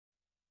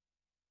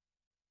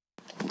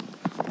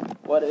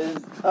What is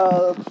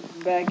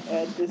back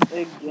at this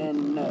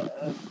again?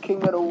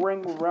 King of the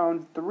Ring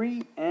round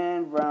 3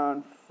 and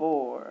round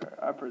 4,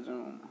 I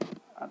presume.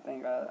 I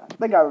think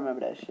I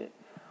remember that shit.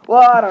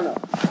 Well, I don't know.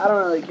 I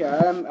don't really care.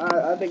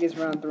 I think it's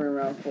round 3 and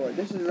round 4.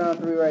 This is round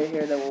 3 right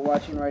here that we're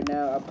watching right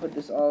now. I put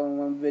this all in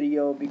one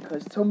video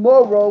because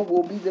tomorrow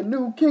will be the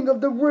new King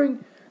of the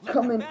Ring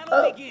coming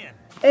up.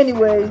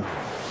 Anyway,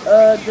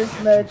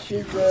 this match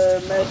is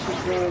match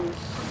against.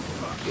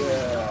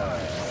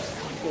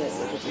 Look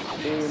at this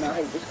screen. I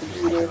hate this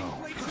computer.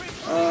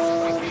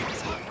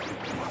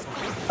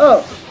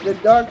 Oh, the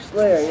Dark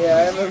Slayer. Yeah,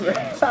 I remember.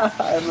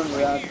 I remember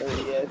round 3.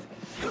 Yes,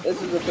 this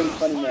is a pretty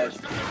funny match.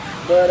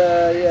 But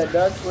yeah,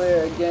 Dark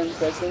Slayer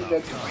against, I think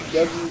that's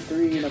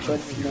W3 and a bunch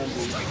of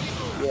numbers.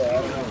 Yeah, I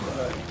don't know what the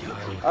heck.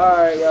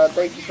 Alright, y'all,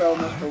 thank you so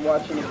much for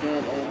watching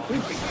again, and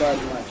please subscribe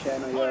to my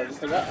channel, y'all,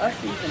 because I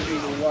see some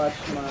people watch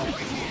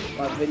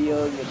my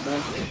videos and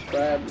don't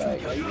subscribe.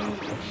 Like, are you,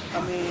 I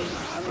mean,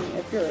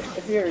 if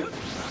you're,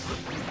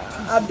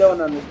 I don't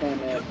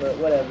understand that, but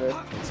whatever.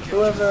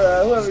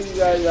 Whoever you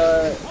guys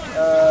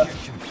are,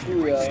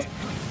 screw y'all.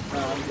 No,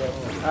 I'm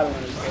joking. I don't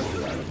really care.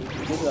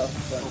 This is also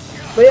fun.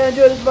 But yeah,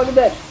 enjoy this fucking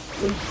day.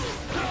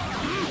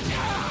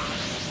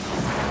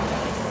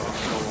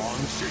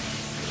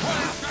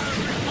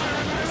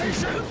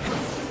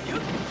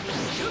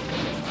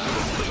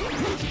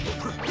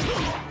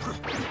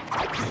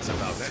 It's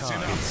about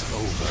time. It's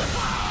over.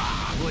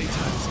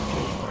 Playtime's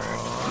over.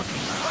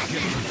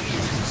 Get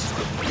confused.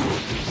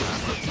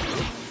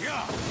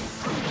 Yeah.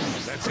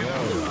 That's it.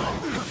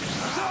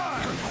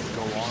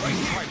 Go on.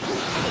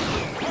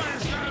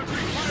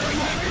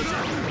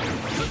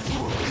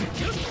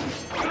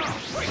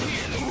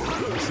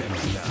 This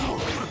ends now. Go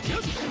on.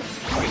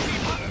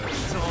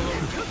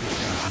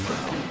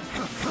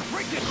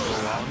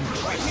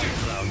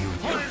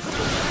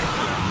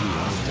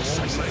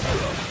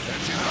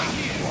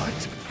 What?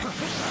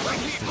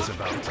 It's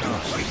about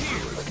time.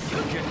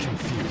 Get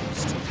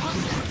confused.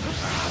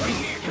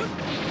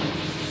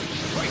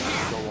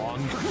 Go on.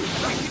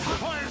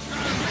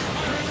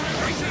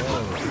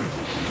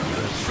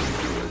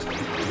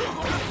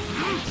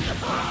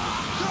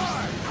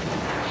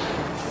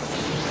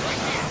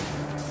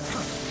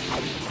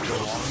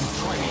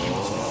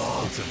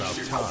 It's about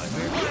time.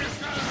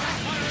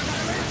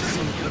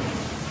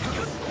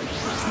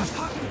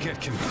 Get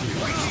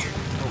confused.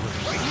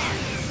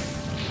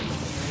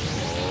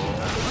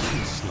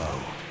 Too slow.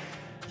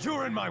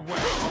 You're in my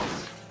way.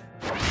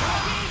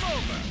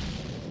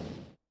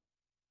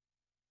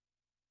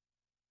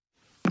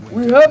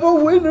 We have a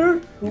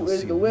winner. Who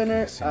is the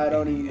winner? I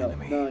don't even know.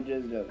 No, I'm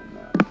just joking.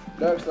 No.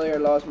 Dark Slayer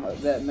lost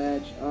that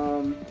match. It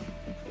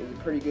was a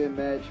pretty good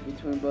match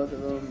between both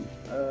of them.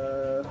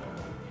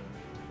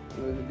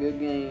 It was a good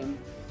game.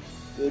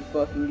 Good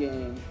fucking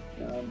game.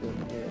 No, I'm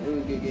joking. Yeah, it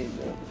was a good game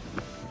though.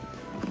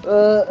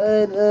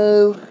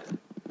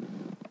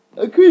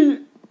 I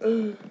couldn't.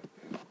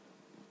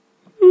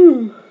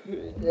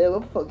 Yeah,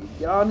 I'm fucking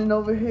yawning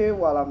over here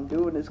while I'm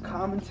doing this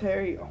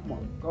commentary. Oh my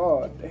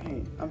god,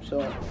 dang. I'm so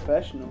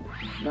unprofessional.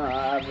 Nah,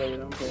 I really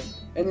don't care.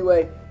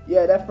 Anyway,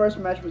 yeah, that first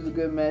match was a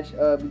good match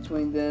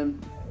between them.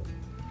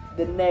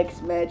 The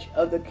next match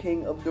of the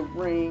King of the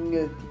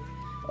Ring.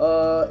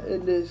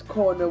 In this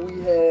corner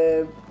we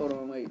have. Hold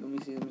on, wait. Let me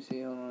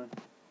see. Hold on.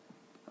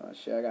 Oh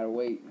shit, I gotta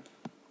wait.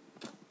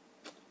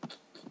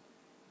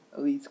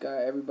 Elite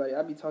Sky, everybody.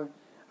 I be talking.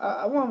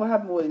 I wonder what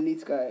happened with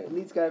Elite Sky.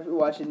 Elite Sky, if you're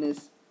watching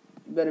this,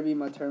 you better be in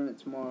my tournament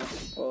tomorrow.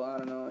 Well, I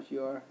don't know if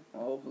you are.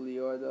 Well, hopefully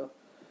you are, though.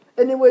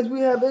 Anyways,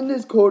 we have in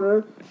this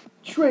corner,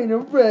 Trainer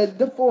Red,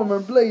 the former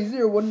Blaze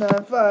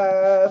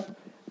 0195,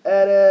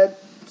 at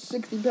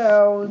 60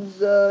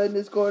 pounds in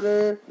this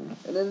corner.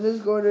 And then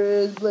this corner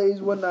is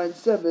Blaze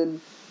 197,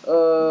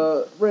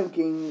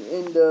 ranking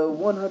in the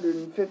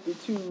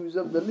 152s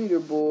of the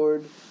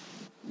leaderboard,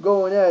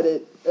 going at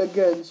it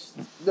against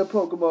the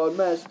Pokemon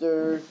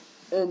Master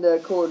in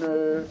that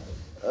corner.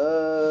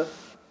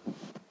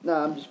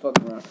 Nah, I'm just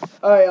fucking around.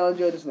 Alright, I'll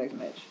enjoy this next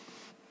match.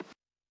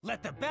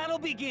 Let the battle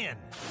begin.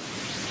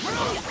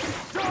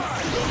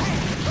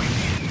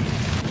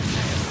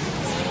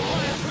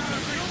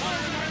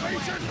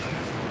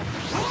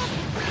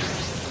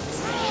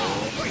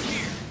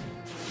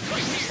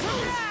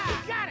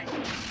 Got it.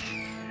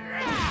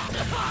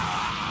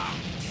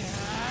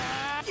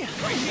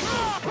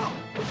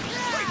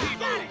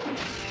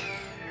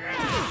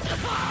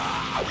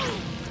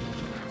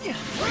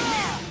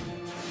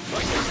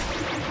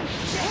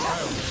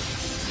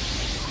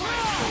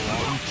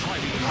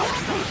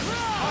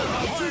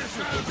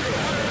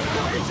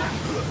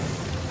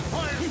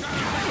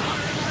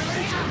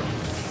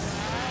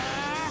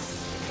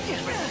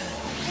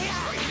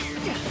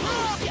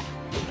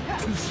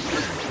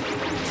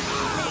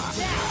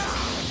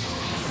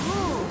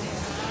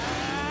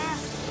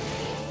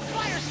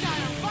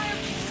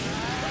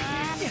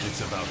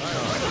 It's about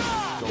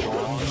time. Go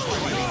on.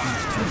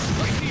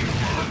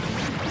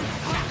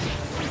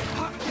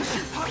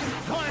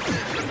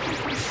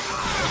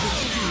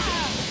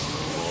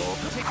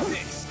 Take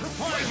this.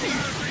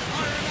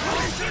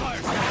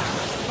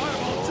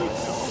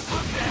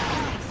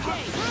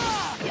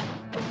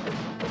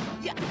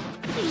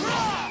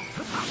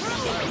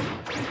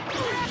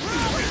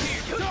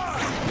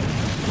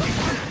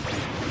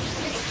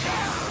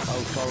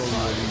 follow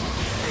your lead.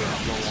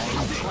 Go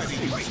on, try to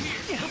use me.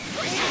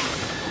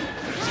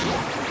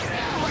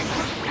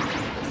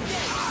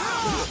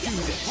 Do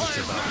this. It's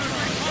about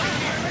time.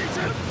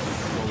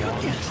 Go on,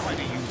 try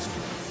to use me.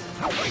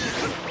 Let's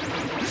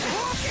do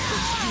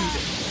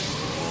this.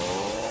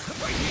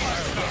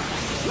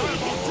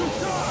 Liable to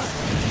die.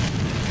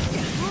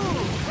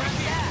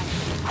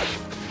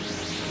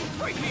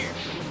 Right here.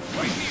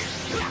 Right here.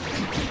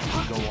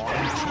 Go on,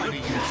 try to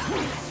use me.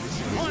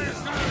 Fire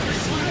style.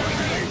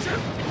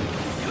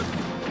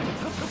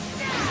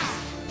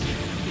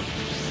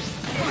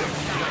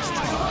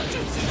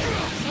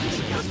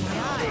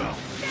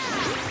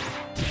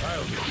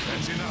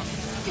 That's enough.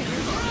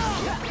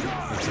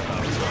 It's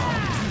about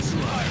time.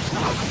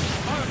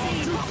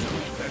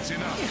 That's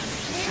enough.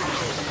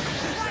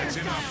 That's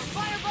enough.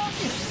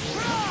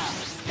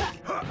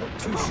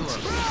 Too slow.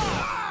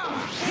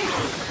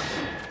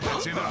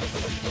 That's enough.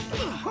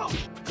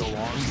 Go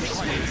on,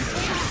 try it.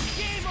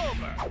 Game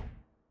over.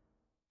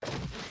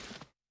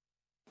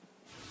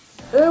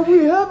 And we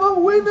have a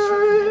winner!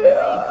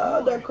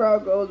 That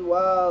crowd goes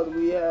wild.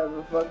 We have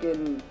a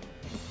fucking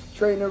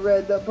Trainer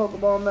Red, the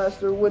Pokemon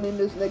Master, winning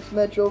this next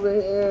match over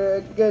here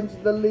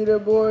against the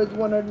leaderboards,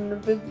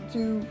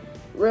 152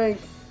 rank.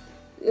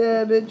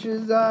 Yeah,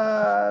 bitches.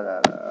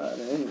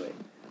 Anyway.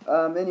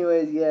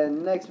 Anyways, yeah,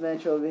 next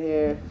match over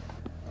here.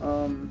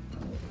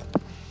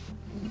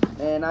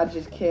 And I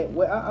just can't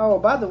wait. Oh,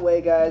 by the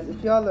way, guys,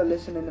 if y'all are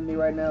listening to me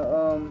right now,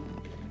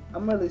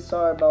 I'm really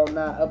sorry about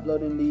not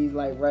uploading these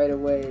like right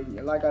away.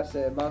 Like I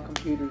said, my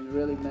computer's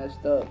really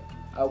messed up.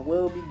 I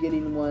will be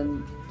getting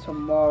one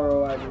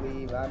tomorrow, I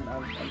believe. I'm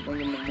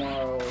thinking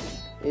tomorrow,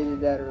 either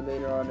that or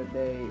later on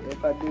today.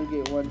 If I do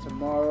get one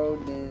tomorrow,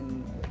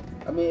 then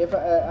I mean, if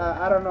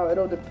I don't know,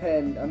 it'll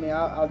depend. I mean,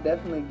 I'll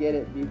definitely get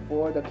it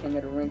before the King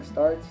of the Ring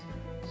starts,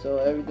 so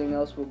everything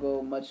else will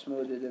go much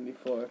smoother than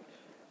before.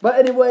 But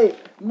anyway,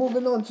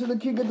 moving on to the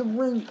King of the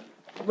Ring,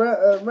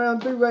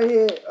 round 3 right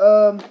here.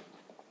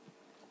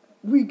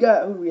 We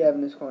got, who do we have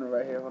in this corner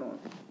right here? Hold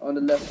on the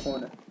left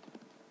corner.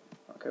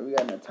 Okay, we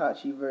got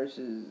Natachi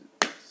versus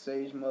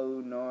Sage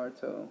Mode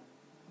Naruto.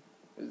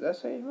 Is that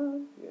Sage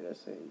Mode? Yeah, that's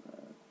Sage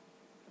Mode.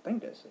 I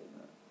think that's Sage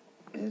Mode.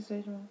 Is it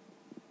Sage Mode?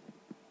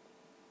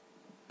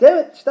 Damn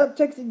it! Stop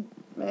texting.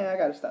 Man, I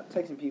gotta stop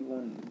texting people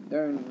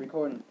during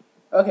recording.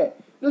 Okay,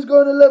 let's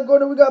go in the left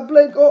corner. We got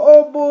Blake.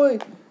 Oh boy.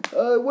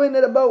 Weighing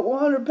at about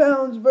 100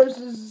 pounds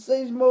versus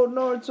Sage Mode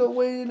Naruto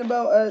weighing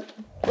about at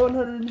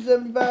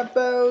 175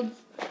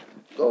 pounds.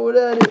 Going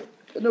at it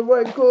in the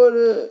right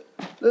corner.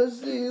 Let's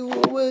see who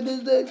will win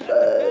this next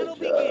match.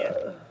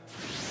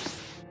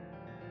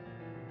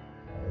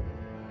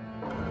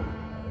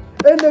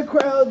 And the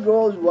crowd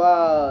goes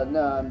wild.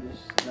 No,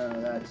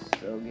 that's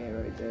so gay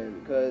right there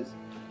because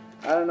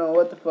I don't know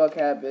what the fuck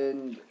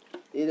happened.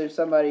 Either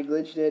somebody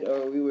glitched it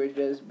or we were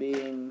just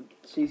being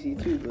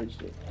CC2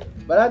 glitched it.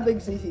 But I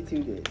think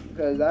CC2 did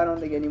because I don't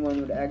think anyone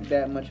would act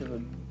that much of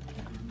a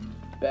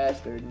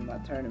bastard in my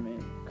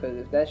tournament. Because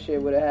if that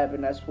shit would have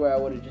happened, I swear I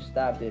would have just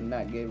stopped it and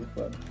not gave a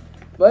fuck.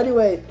 But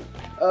anyway,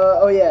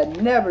 oh yeah,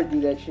 never do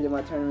that shit in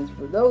my tournaments.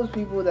 For those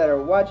people that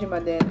are watching my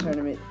damn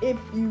tournament, if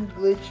you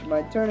glitch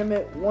my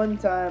tournament one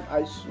time,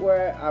 I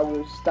swear I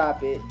will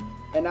stop it.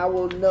 And I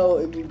will know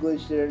if you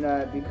glitched it or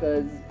not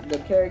because the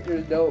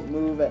characters don't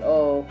move at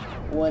all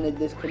when it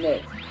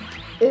disconnects.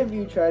 If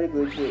you try to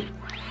glitch it,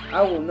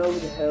 I will know who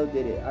the hell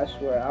did it. I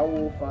swear, I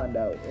will find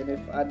out. And if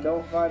I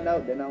don't find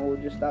out, then I will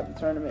just stop the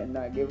tournament and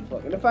not give a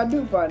fuck. And if I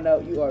do find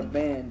out, you are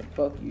banned.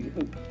 Fuck you.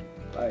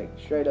 Like,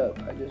 straight up.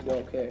 I just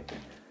don't care.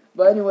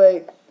 But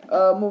anyway,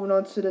 moving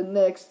on to the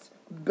next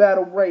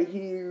battle right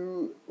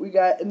here. We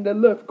got in the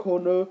left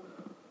corner.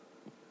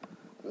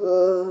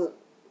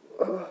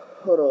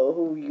 Hold on,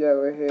 who we got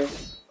right here?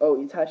 Oh,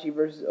 Itachi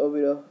versus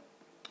Obito.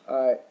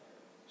 Alright.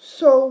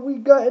 So, we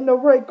got in the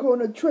right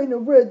corner, Trainer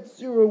Red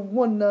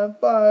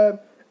 0195,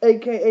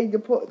 a.k.a. the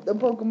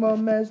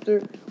Pokemon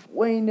Master,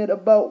 weighing at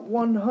about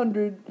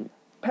 100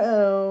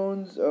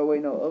 pounds. Oh,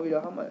 wait, no,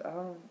 Obito, how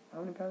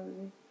many pounds is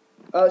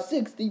he?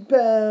 60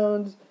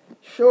 pounds.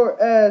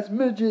 Short-ass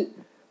midget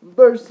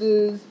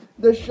versus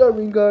the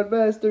Sharingan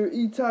Master,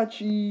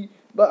 Itachi.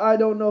 But I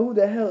don't know who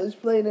the hell is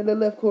playing in the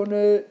left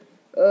corner.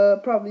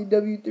 Probably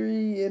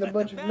W3 and a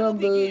bunch of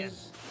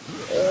numbers.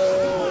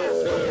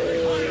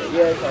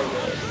 Yeah, it's all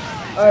good.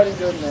 Alright,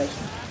 enjoy the match.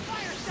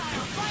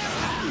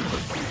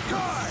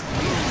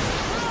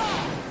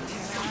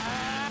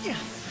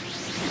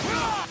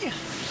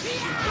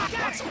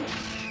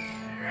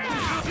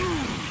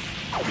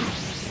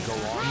 Go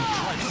on,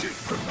 try it.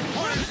 Go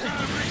on,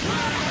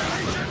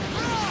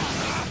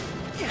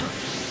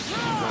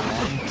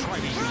 try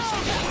to use it.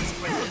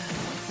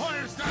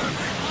 Fire style.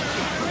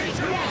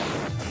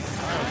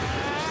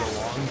 Go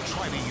on,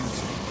 try to use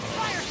it.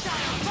 Fire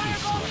style.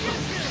 Fireball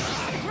jutsu.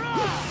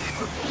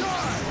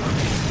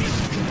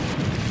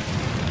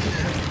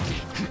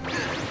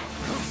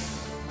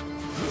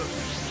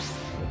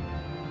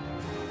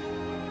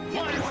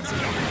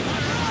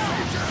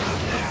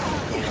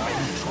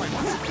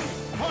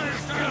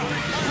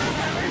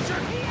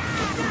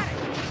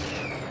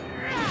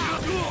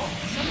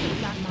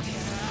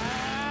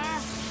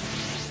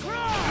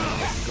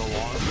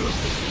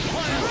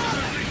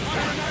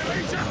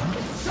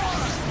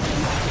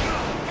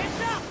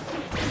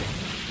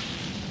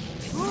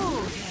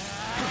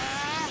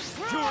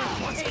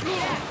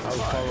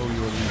 follow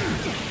your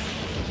lead.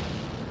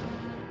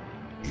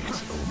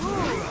 It's over.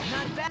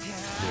 Not bad.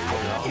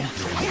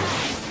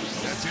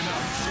 That's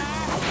enough.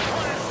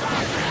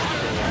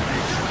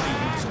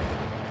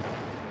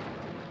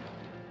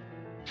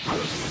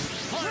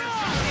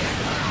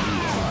 You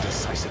are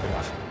decisive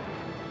enough.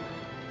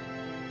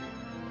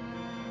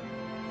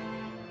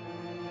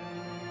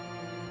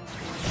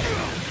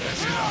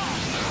 That's enough.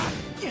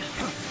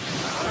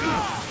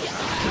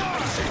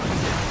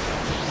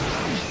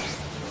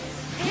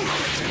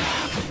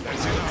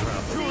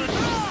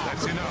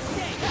 That's enough.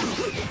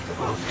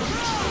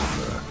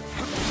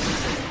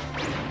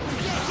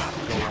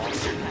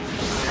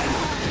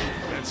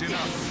 That's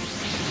enough.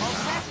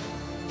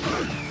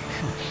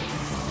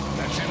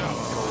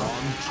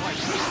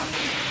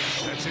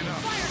 That's enough. That's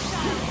enough.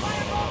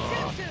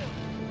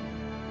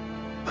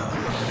 Go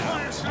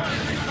on, try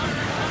it. That's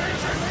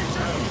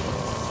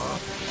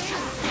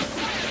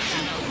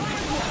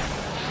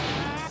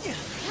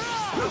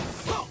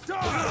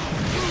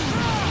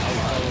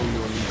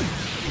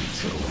enough.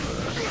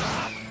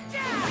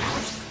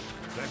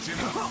 That's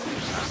enough.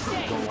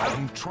 Go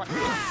on, try.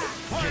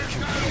 Get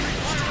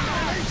confused.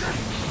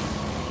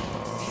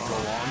 Go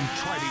on,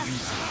 try to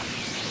use it.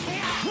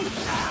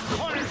 Go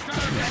on, try to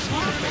use it.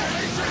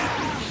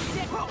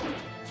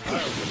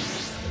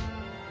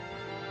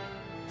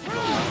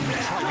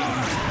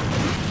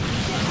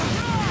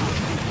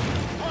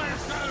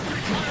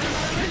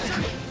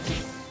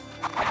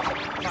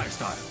 Fire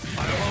style.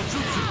 Fireball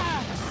jutsu.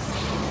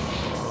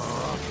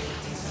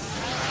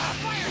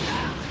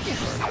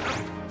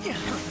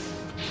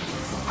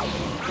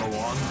 Go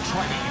on,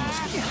 try to use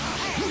it.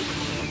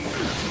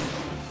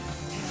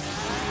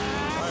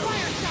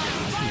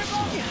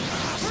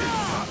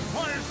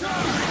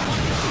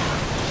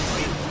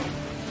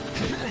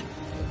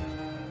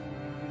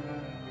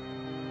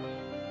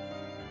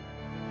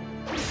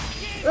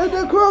 And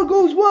the crowd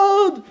goes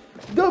wild!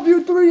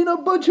 W3 and a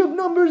bunch of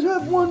numbers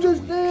have won this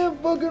damn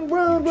fucking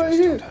round right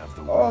here.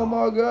 Oh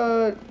my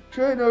god.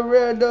 Trainer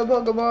Red, the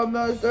Pokemon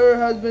Master,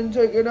 has been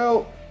taken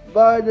out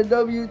by the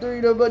W3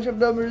 and a bunch of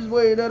numbers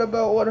weighing at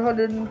about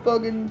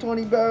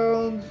 120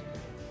 pounds.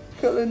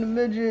 Killing the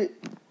midget.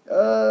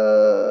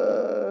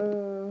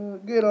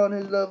 Get on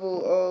his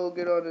level. Oh,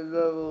 get on his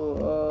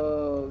level.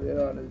 Oh, get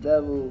on his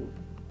level.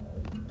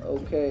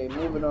 Okay,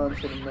 moving on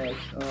to the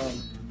next.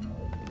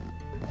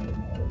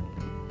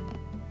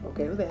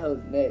 Okay, who the hell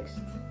is next?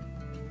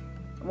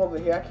 I'm over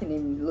here. I can't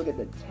even look at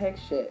the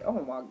text yet. Oh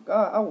my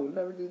god, I will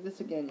never do this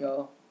again,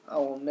 y'all. I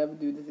will never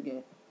do this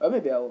again. Or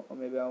maybe I will. Or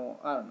maybe I won't.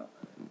 I don't know.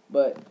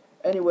 But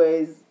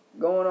anyways,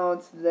 going on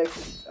to the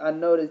next. I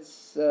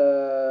noticed.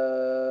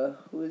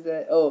 Who is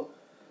that? Oh,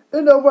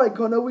 in the right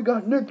corner we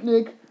got Nick.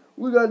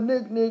 We got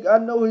Nick. I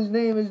know his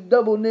name is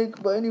Double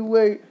Nick, but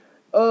anyway,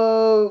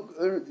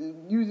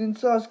 using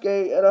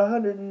Sasuke at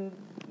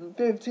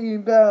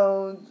 115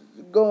 pounds.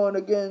 Going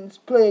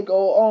against Plague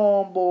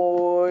on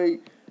boy,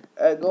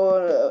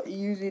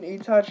 using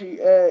Itachi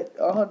at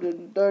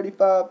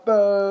 135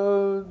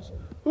 pounds.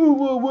 Who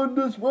will win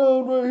this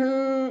round right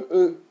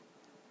here?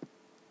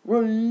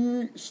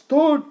 Ready,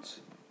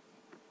 start.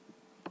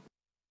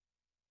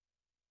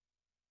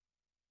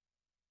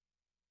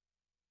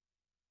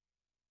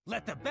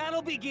 Let the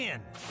battle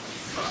begin.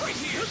 Right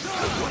here.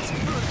 Right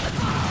here.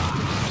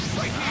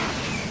 Right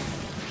here.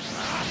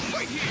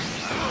 Right here.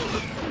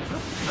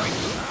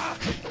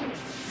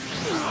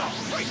 Right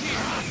here. Right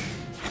here.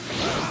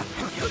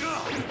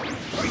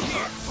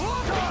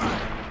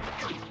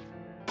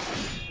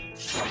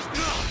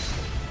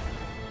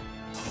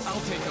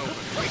 I'll take over.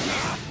 Right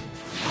here.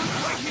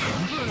 Right here.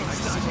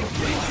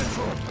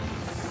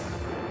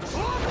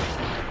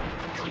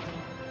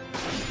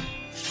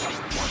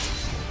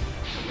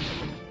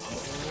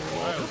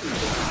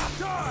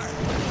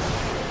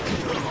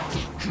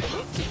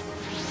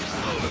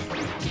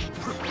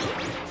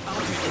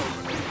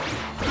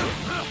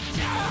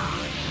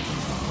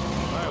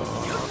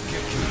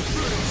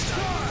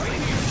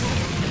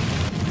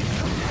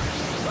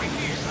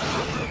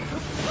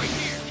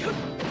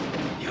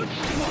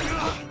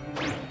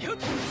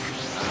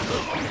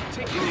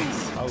 Take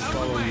control. I'll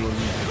follow your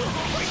lead.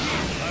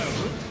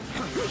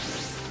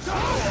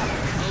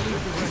 I'll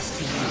leave the rest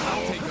to you.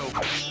 I'll take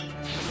over.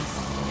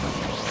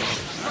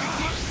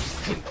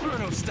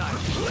 Inferno style.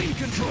 Lane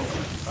control.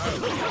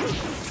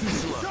 Too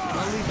slow.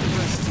 I'll leave the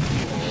rest to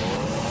you.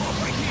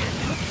 Right here.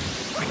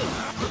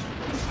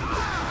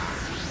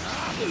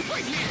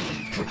 Right here.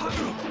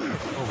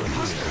 Over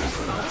here.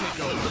 I'll take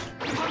over.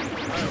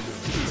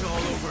 It's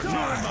all over now.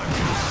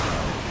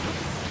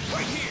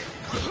 Right here.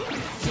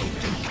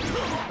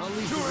 I'll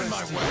leave the rest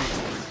my way.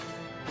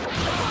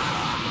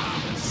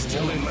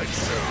 Still in my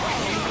cell.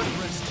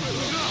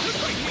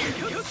 Right here.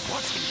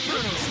 Watch the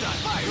Inferno style.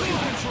 Fire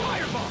control.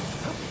 Fireball.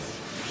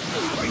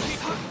 Right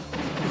here.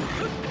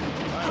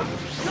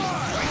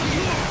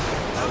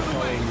 Out the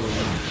way.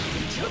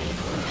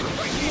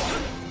 Right here.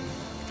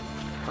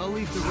 I'll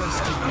leave the rest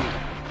to you.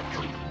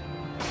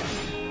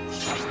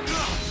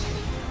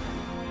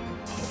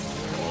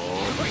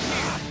 Right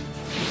here.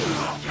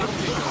 I'll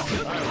take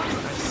over.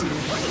 I see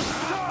it.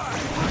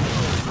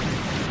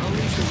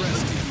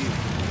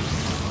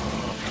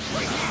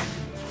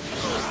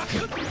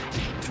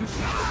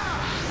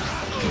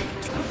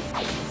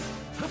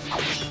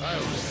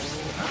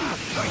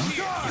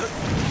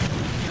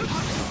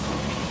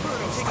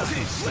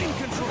 Flame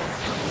control.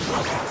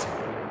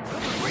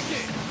 Right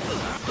there.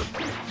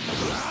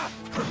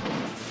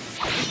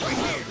 Right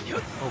here.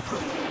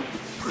 Okay.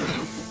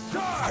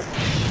 Die.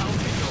 I'll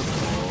take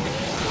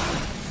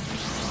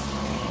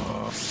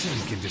over.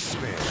 Sink in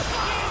despair.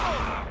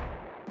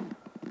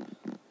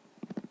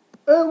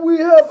 And we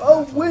have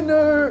a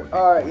winner!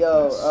 Alright,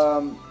 yo,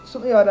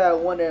 some of y'all that are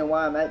wondering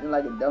why I'm acting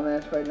like a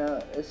dumbass right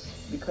now, it's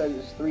because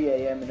it's 3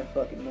 a.m. in the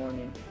fucking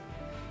morning.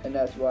 And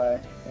that's why.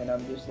 And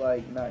I'm just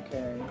like not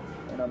caring.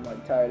 And I'm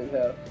like tired as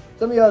hell.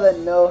 Some of y'all that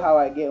know how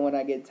I get when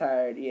I get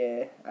tired,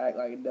 yeah, I act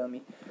like a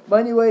dummy.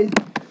 But anyways,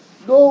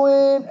 go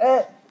in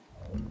at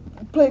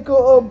Play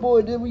Call on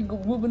board. Then we go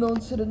moving on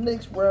to the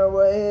next round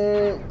right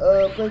here.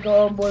 Play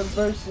Call on board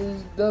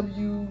versus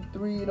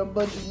W3 and a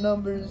bunch of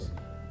numbers,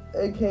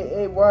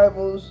 aka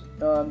rivals.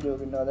 No, I'm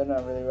joking. No, they're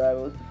not really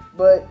rivals.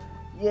 But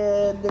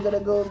yeah, they're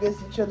gonna go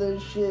against each other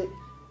and shit.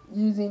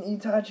 Using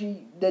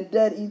Itachi, the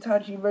dead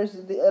Itachi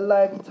versus the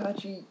alive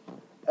Itachi.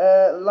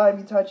 Alive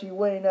Itachi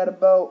weighing at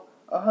about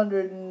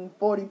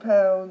 140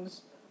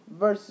 pounds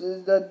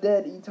versus the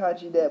dead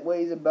Itachi that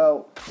weighs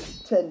about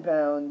 10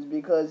 pounds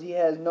because he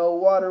has no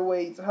water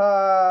weights. Ha!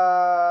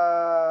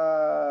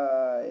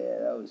 Yeah,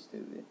 that was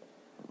stupid.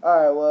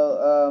 Alright,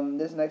 well,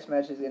 this next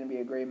match is going to be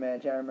a great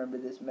match. I remember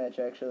this match,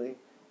 actually.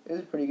 It was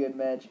a pretty good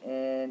match,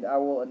 and I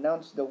will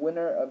announce the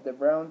winner of the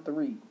round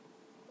 3.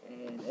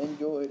 And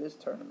enjoy this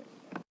tournament.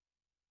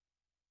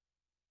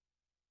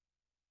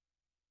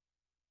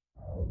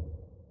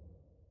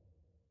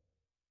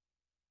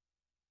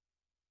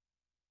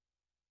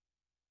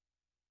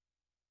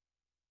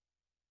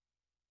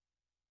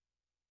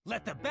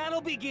 Let the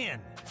battle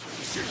begin.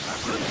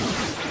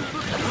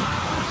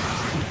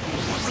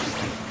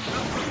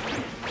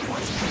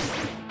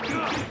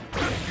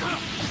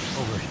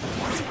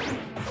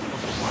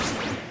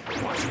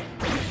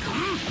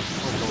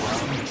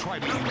 Try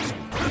to use me.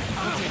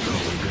 I'll take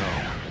over.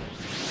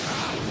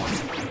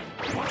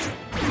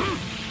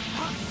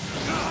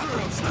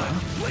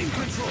 Flame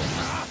control.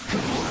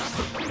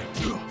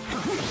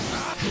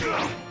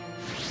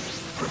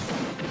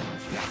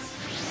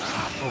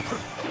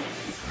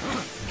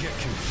 Get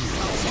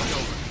confused. I'll take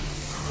over.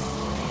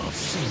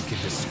 Sink in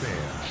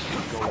despair.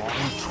 Go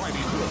on, try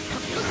to look.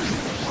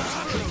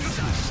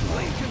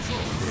 Flame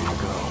control. There you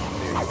go.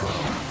 There you go.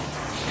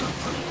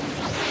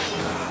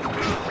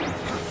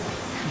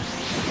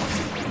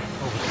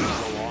 Go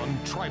on,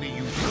 try to use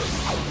it.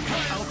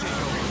 I'll take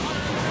over.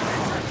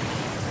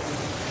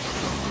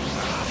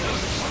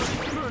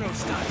 Inferno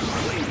style.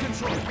 Flame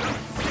control.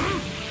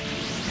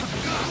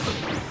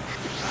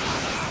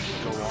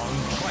 Go on,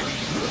 try to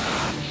use it.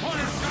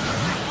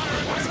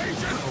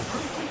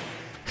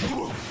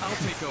 I'll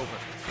take over.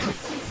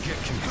 Get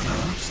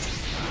confused.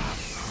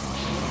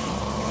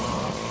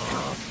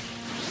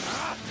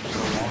 Go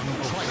on,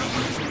 try to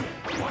use it.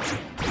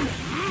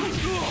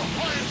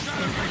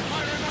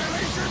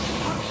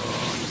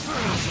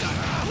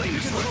 Flame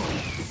control.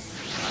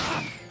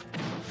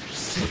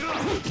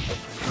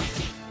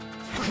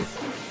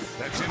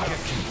 That's it.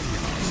 Get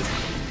confused.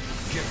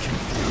 Get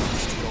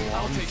confused. Go on,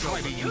 I'll take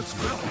try to use me.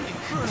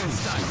 Inferno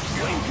style.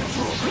 Flame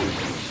control.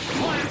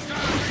 Fire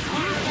style.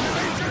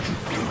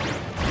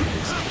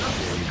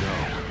 There you go.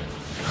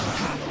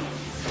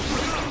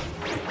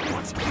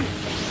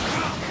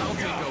 I'll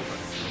take over.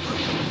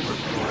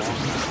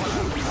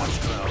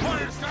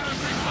 Fire style.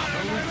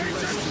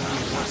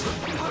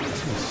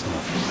 Too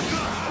slow.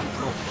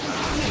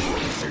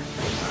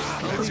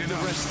 That's in the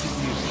rest of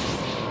you.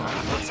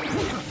 That's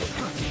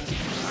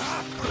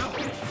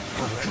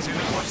in the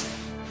what?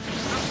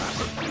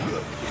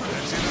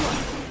 That's in the what?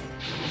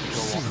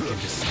 Go on, get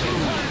this.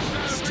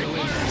 Still in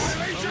this.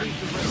 I'll leave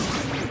the rest of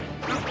you.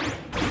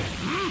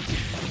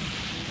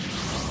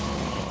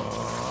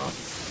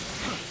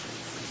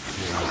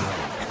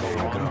 There you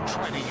go.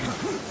 Try to use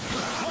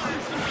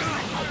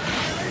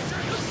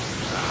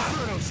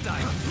Inferno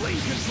style.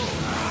 Blade control.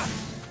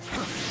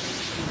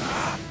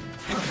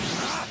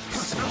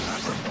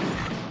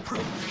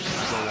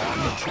 Go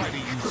on, try to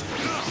use it.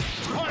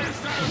 Fire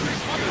style.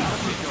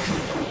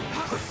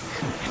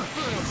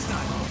 Inferno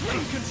style.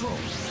 Blade control.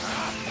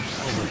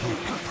 Over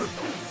here.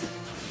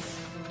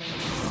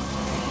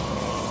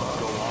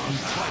 Go on,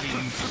 try to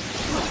use it.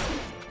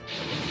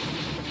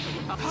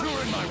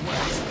 You're in my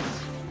way.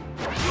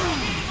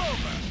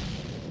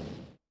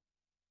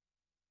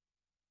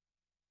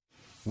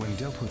 When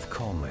dealt with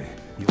calmly,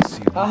 you'll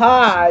see.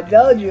 Haha, I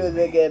told you it was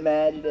a good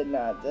match, didn't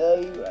I?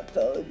 Tell you, I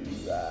told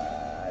you.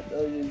 I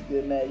told you it was a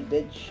good match,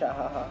 bitch. Ha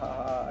ha ha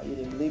ha ha. You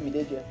didn't believe me,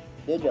 did you?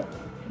 Did you?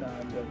 No,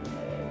 I'm joking,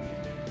 man.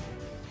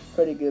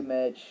 Pretty good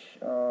match.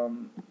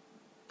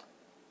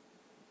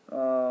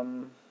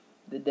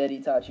 The dead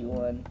Itachi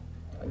won.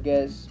 I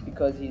guess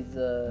because he's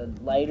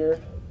lighter,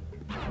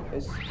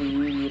 his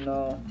speed, you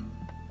know,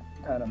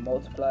 kind of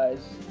multiplies.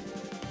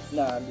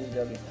 Nah, I'm just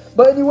joking.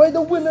 But anyway,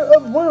 the winner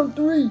of round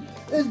 3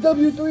 is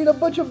W3 and a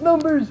bunch of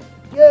numbers.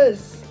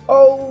 Yes.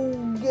 Oh,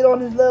 get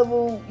on his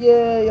level.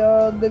 Yeah,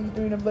 y'all. W3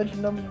 and a bunch of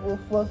numbers will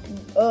fuck you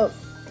up.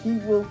 He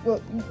will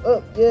fuck you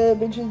up. Yeah,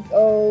 bitches.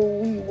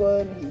 Oh, he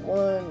won. He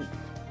won.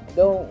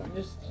 Don't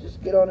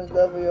just get on his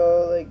level,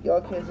 y'all. Like,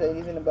 y'all can't say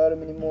anything about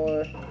him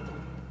anymore.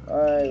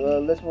 Alright,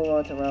 well, let's move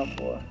on to round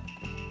 4.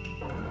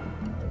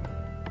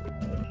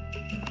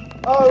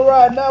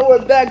 Alright, now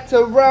we're back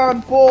to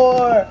round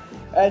 4.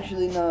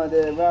 Actually, no,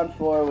 the round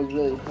 4 was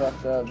really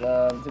fucked up.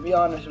 To be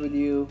honest with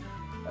you,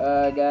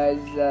 guys,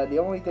 the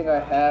only thing I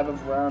have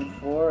of round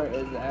 4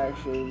 is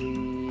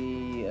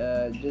actually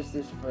just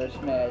this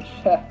first match.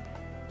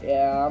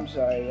 Yeah, I'm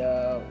sorry.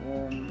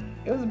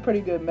 It was a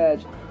pretty good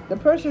match. The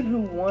person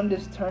who won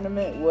this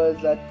tournament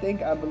was, I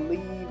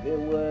believe it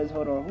was,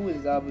 hold on, who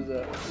is that? Was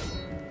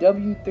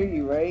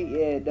W3, right?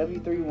 Yeah,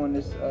 W3 won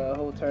this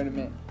whole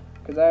tournament.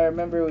 Because I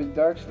remember it was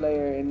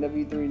Darkslayer and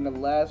W3 in the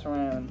last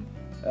round.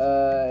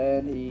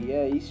 And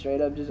he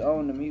straight up just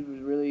owned him. It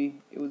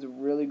was a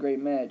really great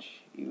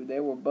match. They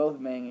were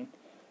both banging.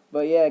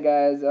 But yeah,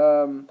 guys,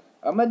 I'm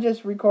gonna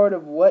just record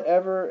of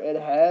whatever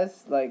it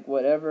has, like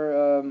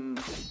whatever, I'm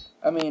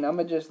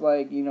gonna just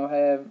like,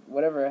 have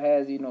whatever it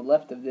has,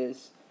 left of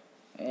this,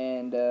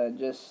 and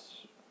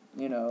just,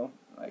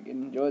 like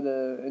enjoy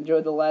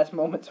the last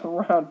moments of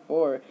round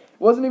 4. It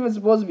wasn't even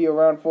supposed to be a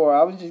round 4.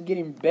 I was just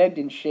getting begged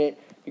and shit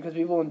because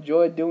people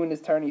enjoyed doing this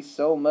tourney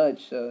so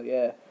much. So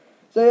yeah.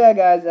 So yeah,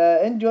 guys,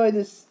 enjoy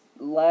this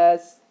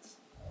last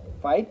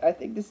fight. I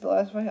think this is the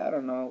last fight. I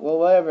don't know. Well,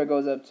 whatever it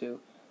goes up to.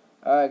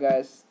 Alright,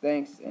 guys.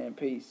 Thanks and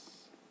peace.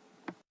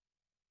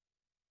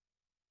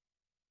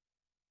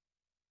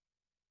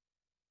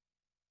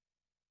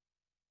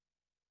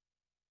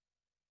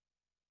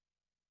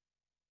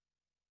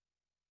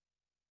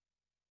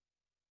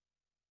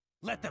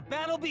 Let the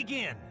battle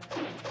begin!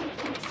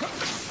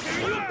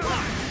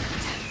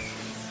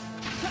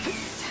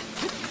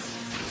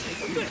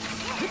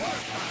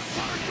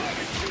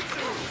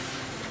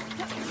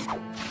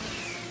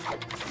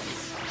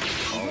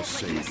 I'll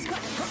save you.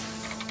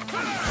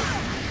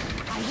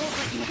 I won't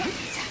let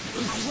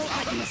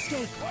you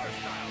escape. I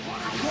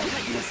won't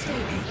let you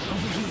escape.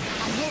 Over here.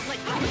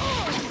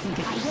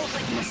 I won't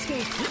let you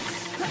escape.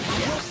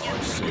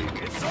 I'll save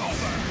you. It's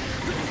over.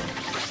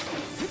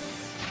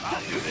 I'll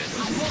do this.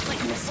 I won't let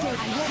you escape.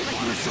 I won't let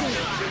you escape.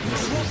 I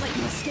won't let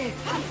you escape.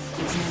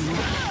 There's no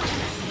more.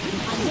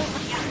 I won't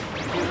let you.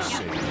 I'll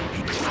save you.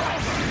 It's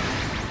over.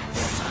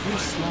 You're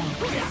slow.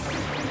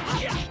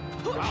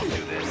 I'll do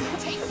this.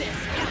 Take this.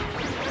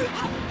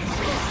 I'll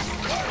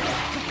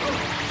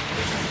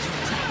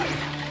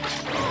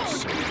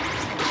save you.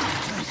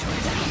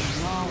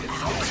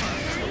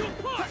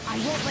 I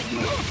won't let you.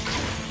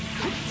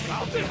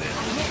 I'll do this.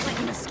 I won't let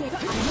you escape. I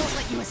won't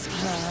let you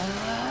escape.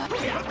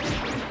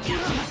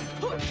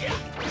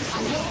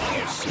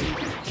 I'll save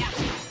you.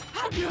 Take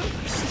this.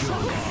 It's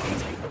over.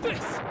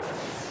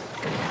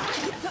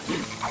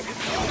 I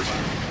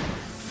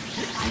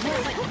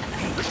won't let you. I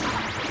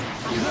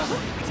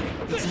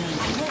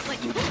won't let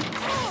you. I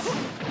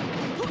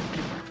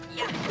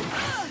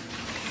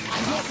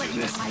won't let you. I won't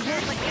let you.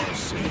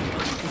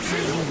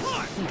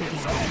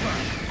 It's over.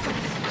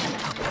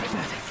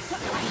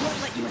 I won't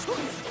let you.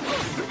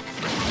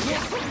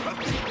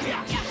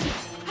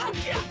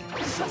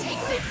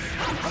 Take this.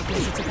 I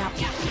guess it's about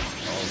you.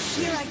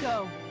 Here I go.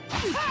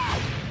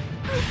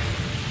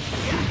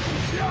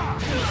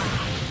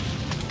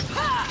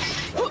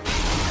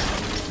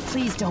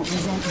 Please don't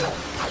resent me.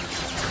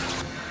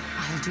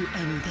 I'll do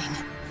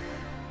anything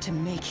to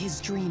make his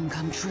dream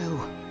come true.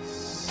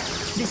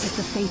 This is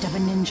the fate of a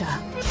ninja.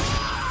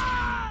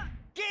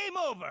 Game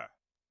over!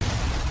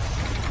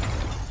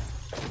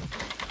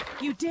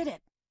 You did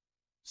it!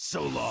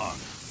 So long.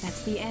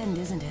 That's the end,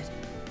 isn't it?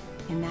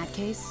 In that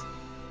case,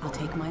 I'll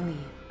take my leave.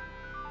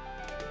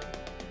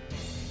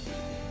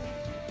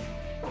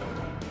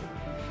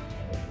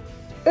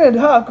 And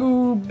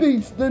Haku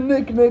beats the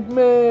Nick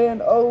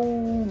Man.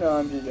 Oh, no,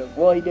 I'm just joking.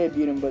 Well, he did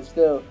beat him, but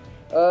still.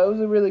 It was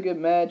a really good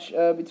match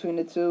between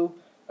the two.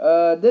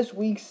 This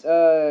week's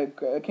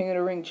King of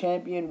the Ring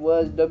champion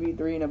was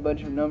W3 in a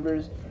bunch of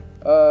numbers.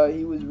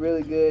 He was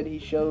really good. He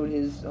showed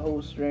his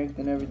whole strength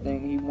and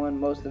everything. He won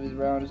most of his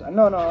rounds.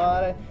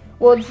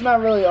 Well, it's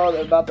not really all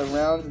about the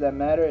rounds that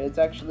matter. It's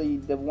actually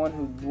the one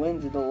who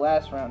wins the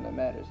last round that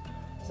matters.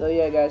 So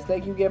yeah, guys,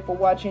 thank you again for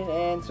watching,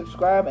 and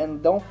subscribe,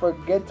 and don't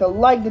forget to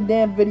like the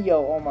damn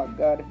video. Oh my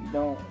god, if you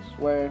don't, I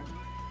swear.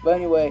 But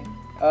anyway,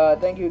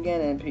 thank you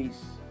again, and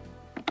peace.